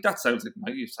Party. That sounds like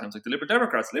the Liberal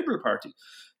Democrats, Liberal Party.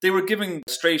 They were giving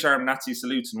straight-arm Nazi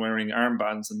salutes and wearing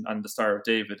armbands and the Star of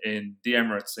David in the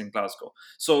Emirates in Glasgow.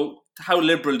 So how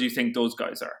liberal do you think those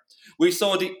guys are? We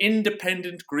saw the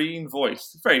Independent Green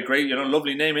Voice. Very great,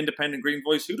 lovely name, Independent Green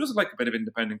Voice. Who doesn't like a bit of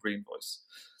Independent Green Voice?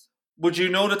 Would you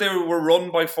know that they were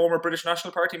run by former British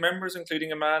National Party members,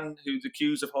 including a man who's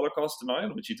accused of Holocaust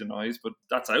denial, which he denies, but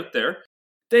that's out there.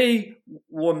 They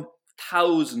won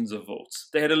thousands of votes.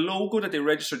 They had a logo that they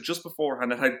registered just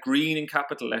beforehand that had green in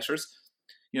capital letters.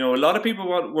 A lot of people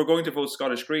were going to vote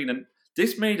Scottish Green, and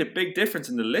this made a big difference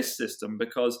in the list system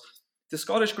because the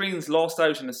Scottish Greens lost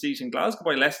out in a seat in Glasgow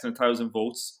by less than 1,000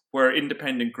 votes, where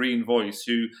Independent Green Voice,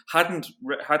 who hadn't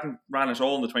ran at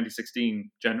all in the 2016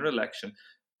 general election,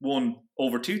 won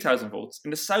over 2,000 votes.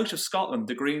 In the south of Scotland,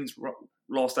 the Greens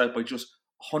lost out by just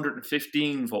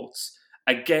 115 votes.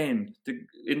 Again, the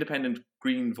Independent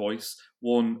Green Voice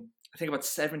won, I think, about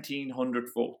 1,700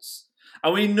 votes.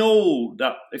 And we know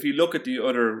that if you look at the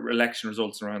other election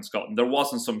results around Scotland, there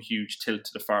wasn't some huge tilt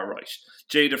to the far right.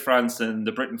 Jada Franson,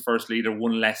 the Britain First leader,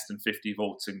 won less than 50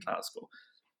 votes in Glasgow.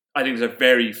 I think there's a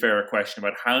very fair question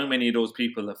about how many of those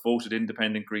people that voted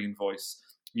Independent Green Voice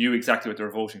knew exactly what they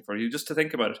were voting for. Just to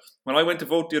think about it, when I went to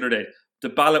vote the other day, the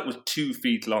ballot was 2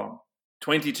 feet long,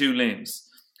 22 lanes.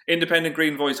 Independent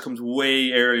Green Voice comes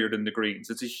way earlier than the Greens.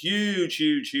 It's a huge,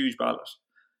 huge, huge ballot.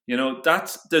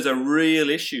 There's a real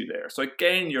issue there. So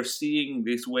again, you're seeing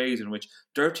these ways in which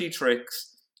dirty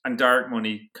tricks and dark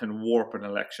money can warp an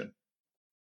election.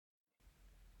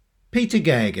 Peter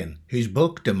Geoghegan, whose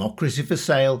book Democracy for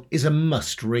Sale is a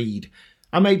must-read.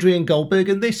 I'm Adrian Goldberg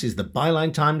and this is the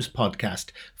Byline Times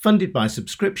podcast, funded by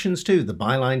subscriptions to the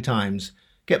Byline Times.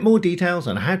 Get more details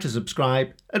on how to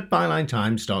subscribe at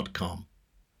bylinetimes.com.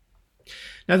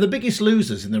 Now, the biggest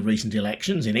losers in the recent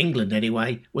elections, in England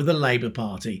anyway, were the Labour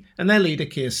Party and their leader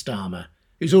Keir Starmer,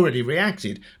 who's already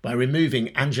reacted by removing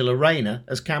Angela Rayner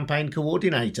as campaign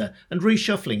coordinator and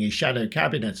reshuffling his shadow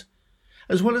cabinet.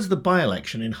 As well as the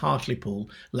by-election in Hartlepool,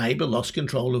 Labour lost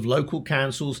control of local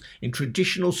councils in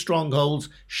traditional strongholds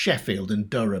Sheffield and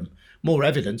Durham, more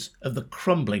evidence of the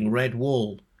crumbling red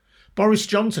wall. Boris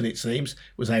Johnson, it seems,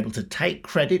 was able to take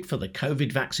credit for the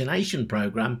COVID vaccination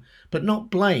programme, but not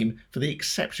blame for the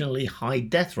exceptionally high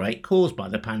death rate caused by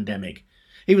the pandemic.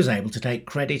 He was able to take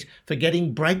credit for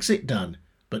getting Brexit done,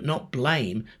 but not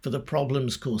blame for the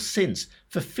problems caused since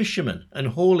for fishermen and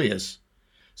hauliers.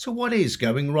 So what is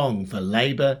going wrong for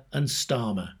Labour and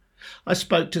Starmer? I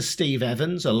spoke to Steve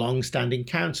Evans, a long-standing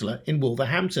councillor in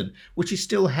Wolverhampton, which is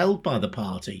still held by the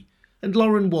party, and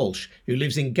Lauren Walsh, who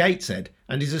lives in Gateshead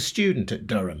and is a student at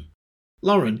Durham.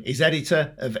 Lauren is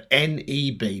editor of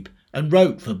NE Beep and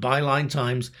wrote for Byline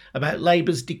Times about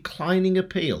Labour's declining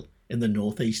appeal in the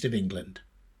northeast of England.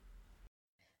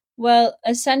 Well,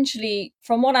 essentially,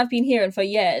 from what I've been hearing for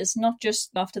years, not just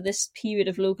after this period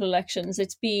of local elections,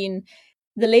 it's been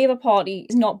the Labour Party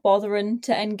is not bothering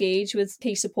to engage with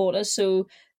key supporters. So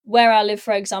where I live,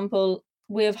 for example,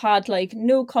 we've had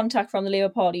no contact from the Labour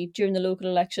Party during the local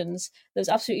elections. There's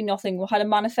absolutely nothing. We had a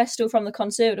manifesto from the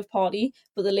Conservative Party,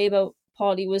 but the Labour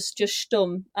Party was just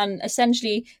stum. And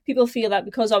essentially, people feel that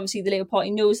because obviously the Labour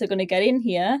Party knows they're going to get in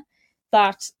here,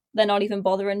 that they're not even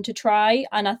bothering to try.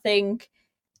 And I think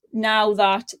now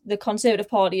that the Conservative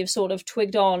Party have sort of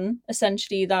twigged on,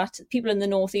 essentially, that people in the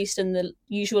North East and the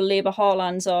usual Labour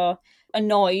heartlands are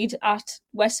annoyed at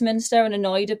Westminster and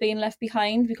annoyed at being left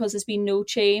behind because there's been no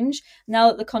change. Now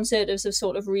that the Conservatives have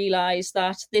sort of realised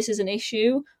that this is an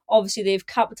issue, obviously they've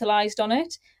capitalised on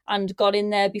it and got in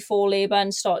there before Labour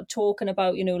and started talking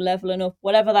about, levelling up,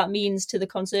 whatever that means to the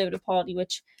Conservative Party,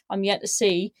 which I'm yet to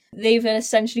see. They've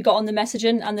essentially got on the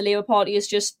messaging, and the Labour Party is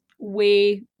just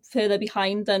way further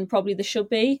behind than probably they should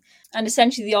be. And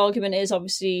essentially the argument is,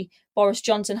 obviously, Boris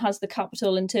Johnson has the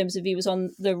capital in terms of he was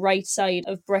on the right side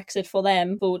of Brexit for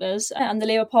them voters, and the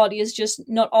Labour Party has just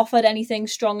not offered anything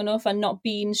strong enough and not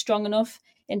been strong enough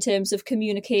in terms of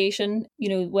communication,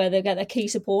 where they get their key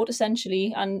support,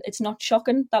 essentially. And it's not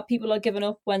shocking that people are giving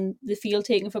up when they feel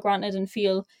taken for granted and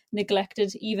feel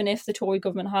neglected, even if the Tory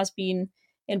government has been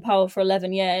in power for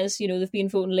 11 years. They've been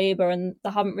voting Labour and they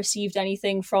haven't received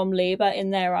anything from Labour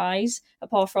in their eyes,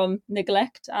 apart from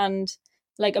neglect and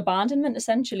abandonment,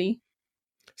 essentially.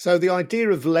 So the idea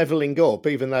of levelling up,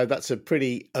 even though that's a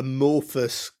pretty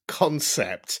amorphous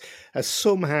concept, has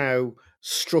somehow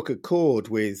struck a chord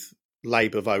with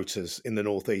Labour voters in the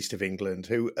northeast of England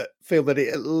who feel that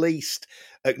it at least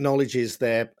acknowledges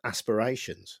their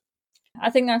aspirations. I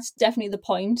think that's definitely the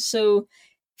point. So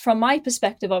from my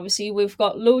perspective, obviously, we've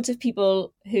got loads of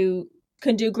people who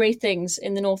can do great things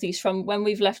in the northeast from when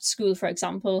we've left school, for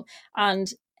example,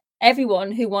 and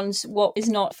everyone who wants what is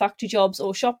not factory jobs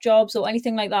or shop jobs or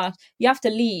anything like that, you have to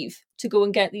leave to go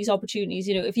and get these opportunities.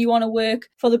 If you want to work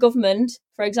for the government,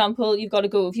 for example, you've got to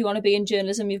go. If you want to be in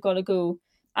journalism, you've got to go.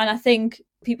 And I think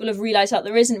people have realised that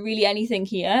there isn't really anything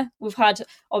here. We've had,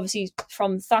 obviously,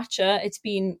 from Thatcher, it's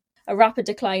been a rapid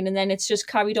decline and then it's just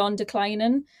carried on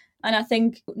declining. And I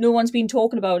think no one's been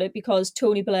talking about it because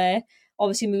Tony Blair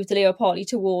obviously moved the Labour Party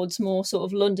towards more sort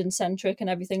of London-centric and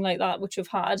everything like that, which we've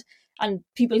had. And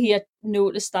people here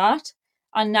noticed that.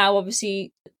 And now,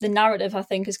 obviously, the narrative, I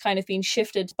think, has kind of been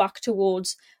shifted back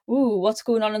towards, what's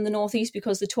going on in the northeast?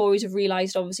 Because the Tories have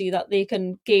realised, obviously, that they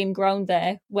can gain ground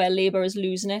there where Labour is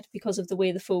losing it because of the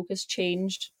way the focus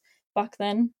changed back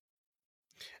then.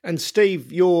 And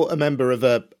Steve, you're a member of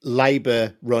a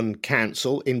Labour-run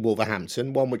council in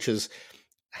Wolverhampton, one which has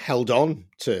held on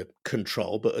to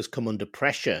control but has come under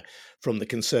pressure from the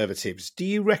Conservatives. Do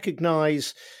you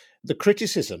recognise the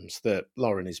criticisms that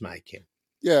Lauren is making?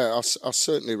 Yeah, I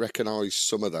certainly recognise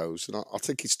some of those, and I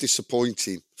think it's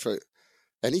disappointing for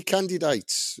any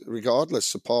candidates,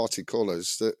 regardless of party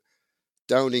colours, that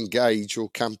don't engage or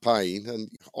campaign. And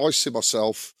I see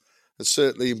myself, and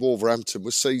certainly in Wolverhampton,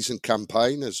 we're seasoned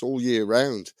campaigners all year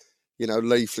round,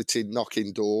 leafleting,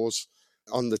 knocking doors,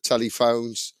 on the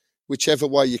telephones, whichever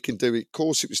way you can do it. Of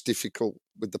course, it was difficult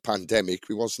with the pandemic.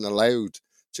 We wasn't allowed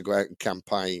to go out and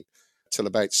campaign till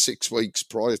about 6 weeks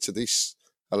prior to this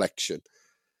election.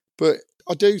 But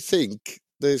I do think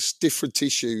there's different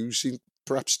issues in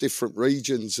perhaps different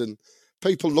regions, and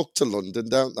people look to London,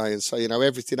 don't they, and say,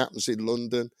 everything happens in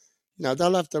London.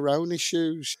 They'll have their own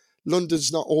issues.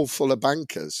 London's not all full of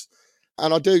bankers.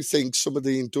 And I do think some of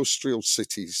the industrial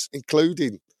cities,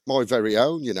 including my very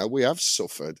own, we have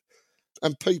suffered.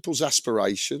 And people's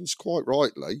aspirations, quite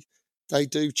rightly, they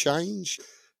do change.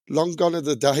 Long gone are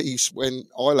the days when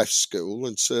I left school,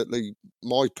 and certainly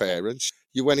my parents,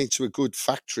 you went into a good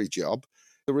factory job.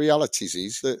 The reality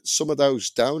is that some of those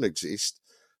don't exist,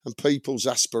 and people's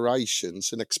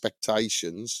aspirations and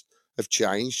expectations have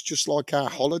changed, just like our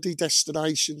holiday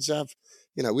destinations have.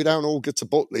 We don't all get to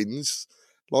Butlins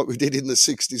like we did in the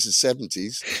 60s and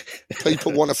 70s.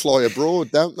 People want to fly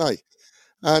abroad, don't they?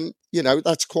 And,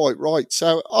 that's quite right.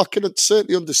 So I can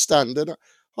certainly understand. And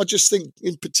I just think,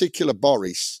 in particular,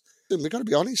 Boris, and we've got to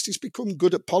be honest, he's become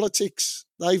good at politics.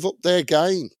 They've upped their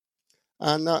game.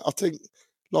 And I think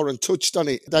Lauren touched on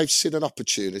it. They've seen an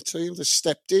opportunity and they've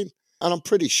stepped in. And I'm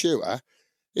pretty sure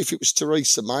if it was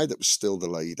Theresa May that was still the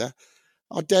leader,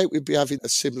 I doubt we'd be having a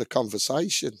similar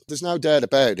conversation. There's no doubt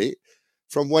about it.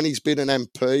 From when he's been an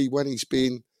MP, when he's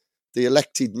been the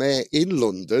elected mayor in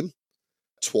London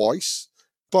twice,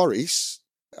 Boris,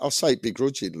 I'll say it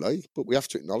begrudgingly, but we have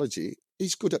to acknowledge it,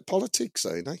 he's good at politics,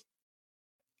 ain't he?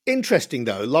 Interesting,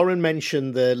 though. Lauren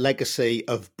mentioned the legacy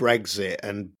of Brexit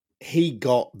and he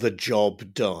got the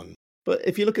job done. But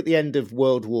if you look at the end of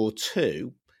World War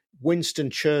II, Winston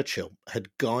Churchill had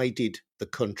guided the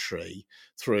country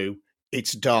through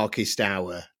its darkest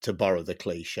hour, to borrow the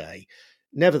cliche.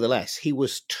 Nevertheless, he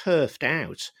was turfed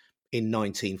out in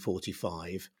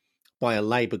 1945 by a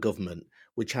Labour government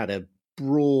which had a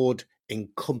broad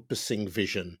encompassing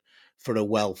vision for a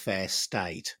welfare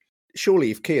state. Surely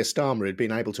if Keir Starmer had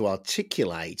been able to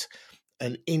articulate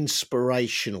an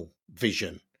inspirational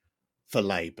vision for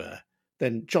Labour,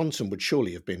 then Johnson would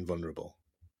surely have been vulnerable.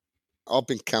 I've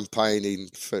been campaigning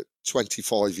for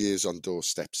 25 years on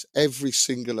doorsteps. Every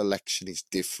single election is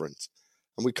different.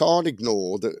 And we can't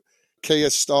ignore that Keir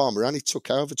Starmer only took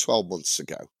over 12 months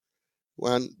ago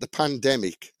when the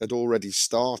pandemic had already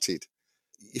started.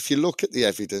 If you look at the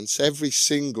evidence, every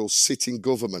single sitting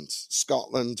government,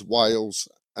 Scotland, Wales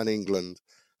and England,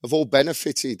 have all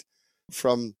benefited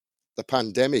from the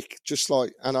pandemic, just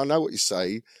like, and I know what you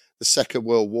say, the Second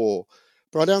World War,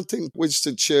 but I don't think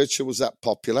Winston Churchill was that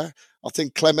popular. I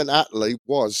think Clement Attlee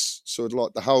was sort of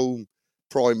like the Home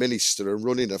Prime Minister and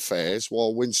running affairs,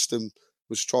 while Winston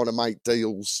was trying to make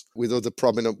deals with other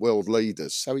prominent world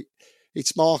leaders. So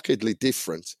it's markedly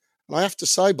different. And I have to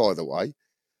say, by the way,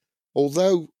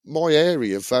 although my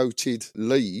area voted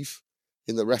Leave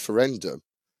in the referendum,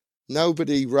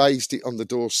 nobody raised it on the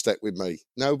doorstep with me.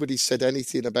 Nobody said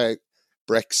anything about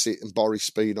Brexit and Boris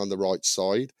being on the right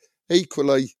side.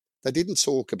 Equally, they didn't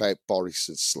talk about Boris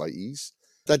and sleaze.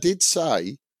 They did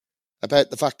say about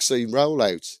the vaccine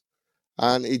rollout.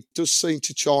 And it does seem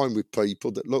to chime with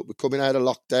people that, look, we're coming out of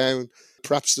lockdown.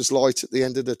 Perhaps there's light at the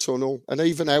end of the tunnel. And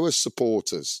even our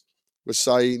supporters were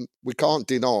saying, we can't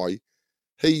deny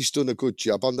he's done a good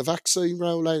job on the vaccine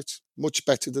rollout, much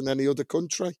better than any other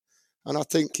country. And I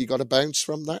think he got a bounce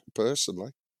from that,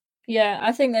 personally. Yeah,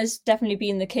 I think there's definitely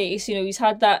been the case. You know, he's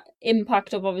had that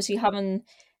impact of obviously having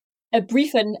a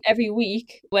briefing every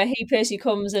week where he personally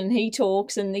comes and he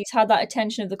talks, and he's had that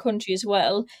attention of the country as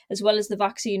well as the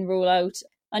vaccine rollout,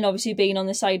 and obviously being on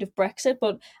the side of Brexit.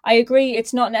 But I agree,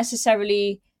 it's not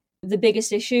necessarily the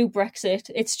biggest issue, Brexit.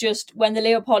 It's just when the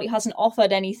Labour Party hasn't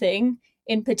offered anything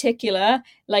in particular,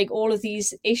 like all of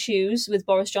these issues with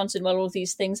Boris Johnson, well, all of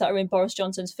these things that are in Boris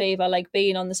Johnson's favour, like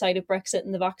being on the side of Brexit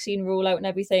and the vaccine rollout and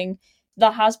everything,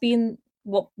 that has been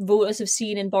what voters have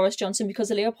seen in Boris Johnson, because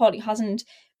the Labour Party hasn't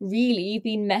really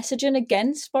been messaging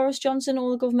against Boris Johnson or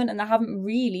the government, and they haven't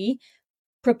really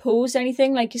proposed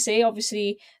anything. Like you say,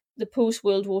 obviously the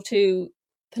post-World War II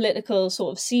political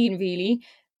sort of scene, really,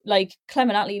 like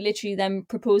Clement Attlee literally then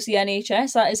proposed the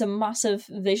NHS. That is a massive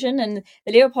vision, and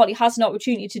the Labour Party has an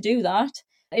opportunity to do that.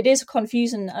 It is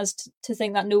confusing as to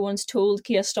think that no one's told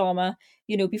Keir Starmer,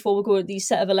 you know, before we go to these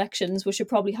set of elections, we should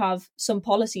probably have some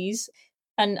policies.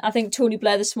 And I think Tony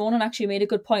Blair this morning actually made a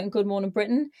good point in Good Morning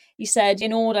Britain. He said,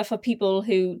 in order for people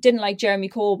who didn't like Jeremy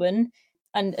Corbyn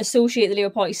and associate the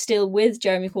Labour Party still with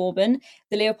Jeremy Corbyn,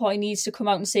 the Labour Party needs to come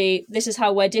out and say, this is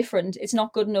how we're different. It's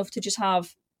not good enough to just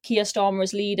have Keir Starmer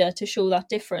as leader to show that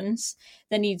difference.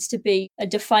 There needs to be a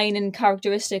defining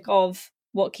characteristic of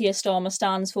what Keir Starmer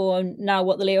stands for and now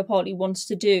what the Labour Party wants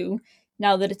to do,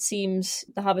 now that it seems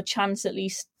to have a chance at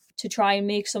least to try and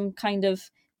make some kind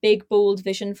of big, bold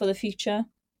vision for the future.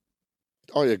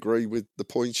 I agree with the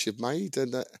points you've made.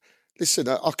 And listen,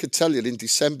 I could tell you in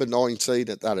December 19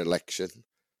 at that election,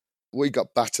 we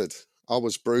got battered. I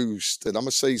was bruised, and I'm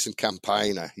a seasoned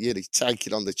campaigner. You take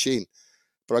it on the chin.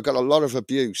 But I got a lot of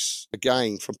abuse,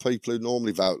 again, from people who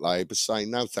normally vote Labour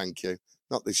saying, no, thank you,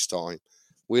 not this time.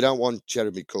 We don't want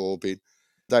Jeremy Corbyn.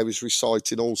 They was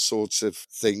reciting all sorts of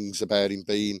things about him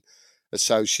being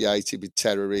associated with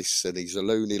terrorists and he's a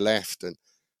loony left. And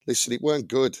listen, it weren't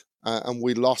good. And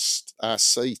we lost our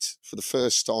seat for the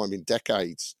first time in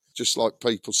decades, just like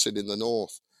people sit in the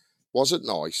north. Wasn't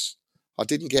nice. I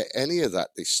didn't get any of that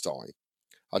this time.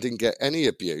 I didn't get any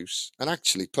abuse. And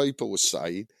actually, people were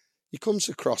saying, he comes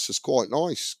across as quite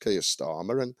nice, Keir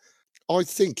Starmer. And I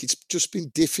think it's just been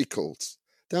difficult.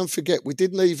 Don't forget, we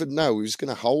didn't even know he was going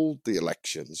to hold the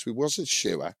elections. We wasn't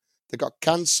sure. They got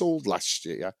cancelled last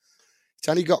year. It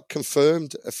only got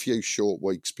confirmed a few short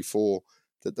weeks before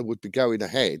that they would be going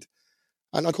ahead.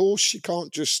 And of course, you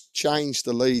can't just change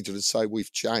the leader and say,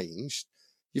 we've changed.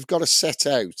 You've got to set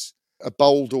out a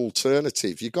bold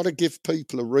alternative. You've got to give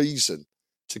people a reason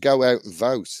to go out and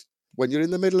vote. When you're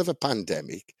in the middle of a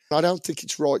pandemic, I don't think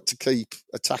it's right to keep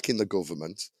attacking the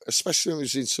government, especially when it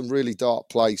was in some really dark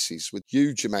places with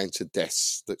huge amount of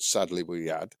deaths that sadly we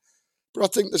had. But I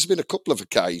think there's been a couple of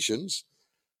occasions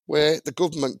where the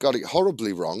government got it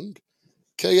horribly wrong.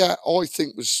 Keir, I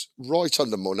think, was right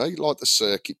on the money, like the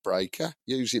circuit breaker,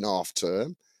 using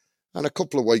half-term. And a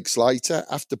couple of weeks later,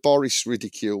 after Boris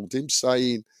ridiculed him,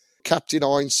 saying Captain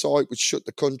Hindsight would shut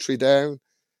the country down,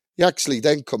 he actually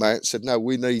then come out and said, no,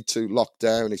 we need to lock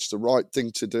down. It's the right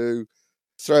thing to do.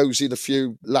 Throws in a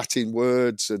few Latin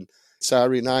words and it's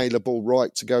our inalienable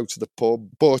right to go to the pub.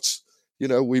 But, you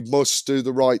know, we must do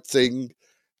the right thing.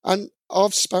 And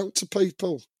I've spoken to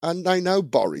people and they know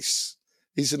Boris.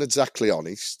 isn't exactly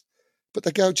honest. But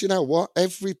they go, do you know what?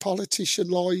 Every politician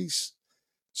lies.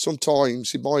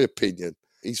 Sometimes, in my opinion,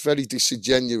 he's very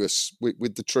disingenuous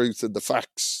with the truth and the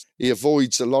facts. He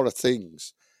avoids a lot of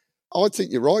things. I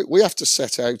think you're right. We have to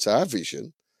set out our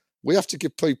vision. We have to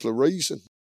give people a reason.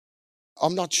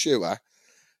 I'm not sure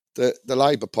that the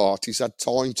Labour Party's had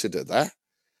time to do that.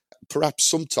 Perhaps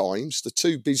sometimes they're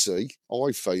too busy,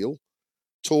 I feel,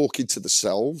 talking to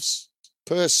themselves.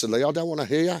 Personally, I don't want to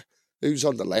hear who's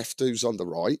on the left, who's on the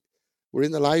right. We're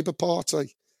in the Labour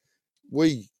Party.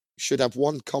 We should have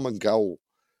one common goal,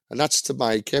 and that's to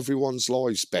make everyone's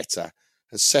lives better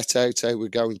and set out how we're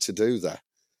going to do that.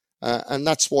 And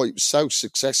that's why it was so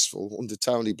successful under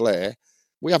Tony Blair.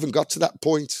 We haven't got to that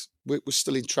point. We're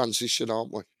still in transition,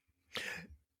 aren't we?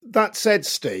 That said,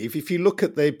 Steve, if you look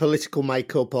at the political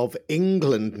makeup of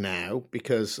England now,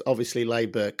 because obviously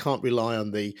Labour can't rely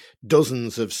on the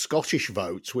dozens of Scottish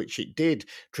votes, which it did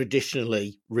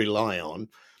traditionally rely on,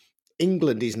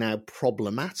 England is now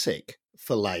problematic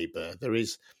for Labour. There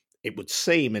is, it would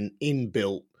seem, an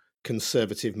inbuilt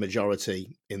Conservative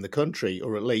majority in the country,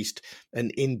 or at least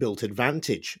an inbuilt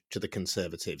advantage to the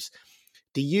Conservatives.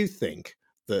 Do you think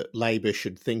that Labour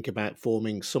should think about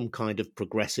forming some kind of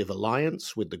progressive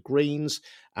alliance with the Greens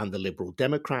and the Liberal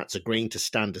Democrats, agreeing to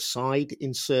stand aside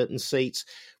in certain seats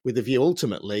with a view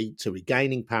ultimately to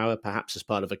regaining power, perhaps as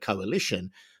part of a coalition,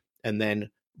 and then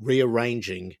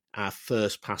rearranging our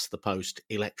first past the post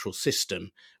electoral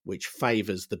system, which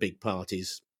favours the big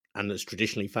parties and has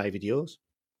traditionally favoured yours?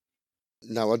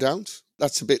 No, I don't.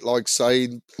 That's a bit like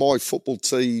saying my football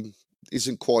team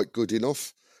isn't quite good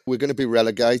enough. We're going to be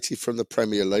relegated from the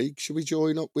Premier League. Should we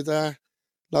join up with our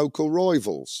local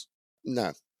rivals?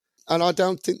 No. And I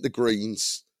don't think the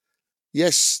Greens,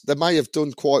 yes, they may have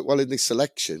done quite well in this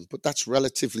election, but that's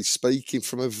relatively speaking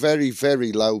from a very,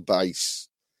 very low base.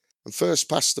 And first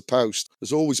past the post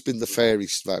has always been the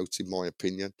fairest vote, in my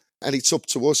opinion. And it's up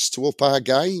to us to up our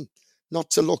game, not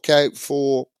to look out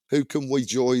for who can we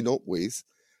join up with.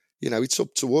 You know, it's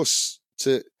up to us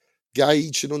to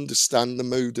gauge and understand the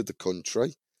mood of the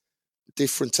country,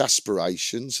 different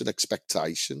aspirations and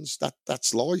expectations.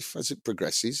 That's life as it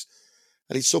progresses.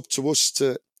 And it's up to us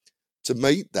to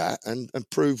meet that and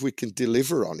prove we can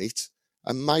deliver on it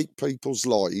and make people's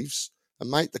lives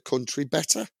and make the country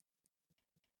better.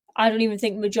 I don't even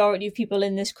think the majority of people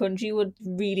in this country would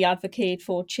really advocate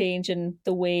for changing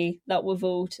the way that we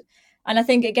vote. And I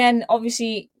think, again,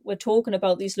 obviously, we're talking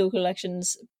about these local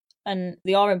elections and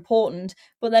they are important,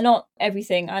 but they're not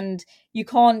everything. And you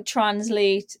can't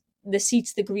translate the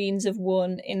seats the Greens have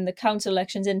won in the council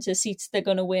elections into seats they're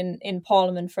going to win in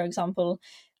Parliament, for example.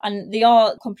 And they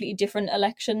are completely different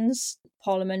elections,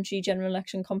 parliamentary general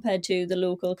election compared to the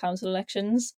local council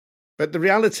elections. But the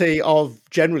reality of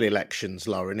general elections,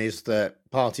 Lauren, is that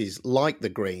parties like the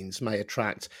Greens may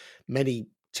attract many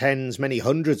tens, many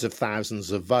hundreds of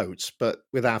thousands of votes. But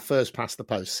with our first past the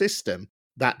post system,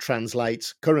 that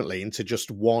translates currently into just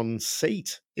one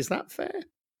seat. Is that fair?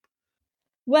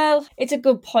 Well, it's a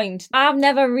good point. I've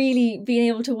never really been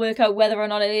able to work out whether or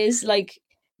not it is, like,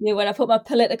 you know, when I put my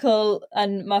political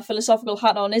and my philosophical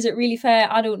hat on, is it really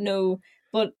fair? I don't know.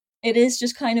 But it is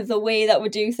just kind of the way that we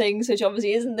do things, which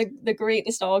obviously isn't the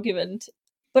greatest argument.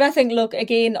 But I think, look,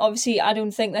 again, obviously, I don't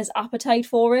think there's appetite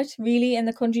for it really in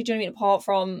the country, do you know what I mean? Apart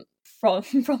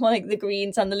from like the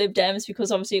Greens and the Lib Dems,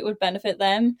 because obviously it would benefit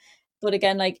them. But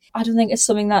again, like, I don't think it's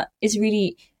something that is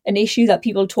really an issue that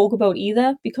people talk about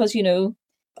either, because, you know,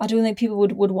 I don't think people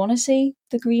would want to see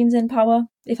the Greens in power,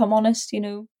 if I'm honest, you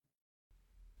know.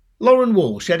 Lauren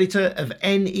Walsh, editor of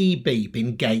NE Beep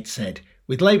in Gateshead,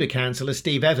 with Labour councillor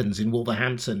Steve Evans in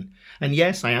Wolverhampton. And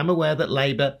yes, I am aware that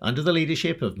Labour, under the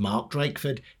leadership of Mark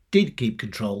Drakeford, did keep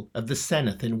control of the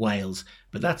Senedd in Wales,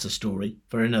 but that's a story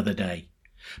for another day.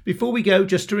 Before we go,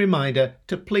 just a reminder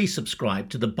to please subscribe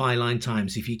to the Byline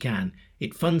Times if you can.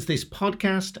 It funds this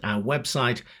podcast, our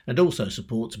website, and also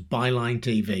supports Byline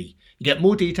TV. You get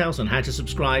more details on how to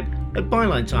subscribe at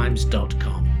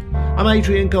bylinetimes.com. I'm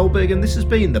Adrian Goldberg, and this has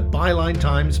been the Byline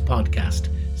Times podcast.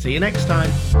 See you next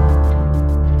time.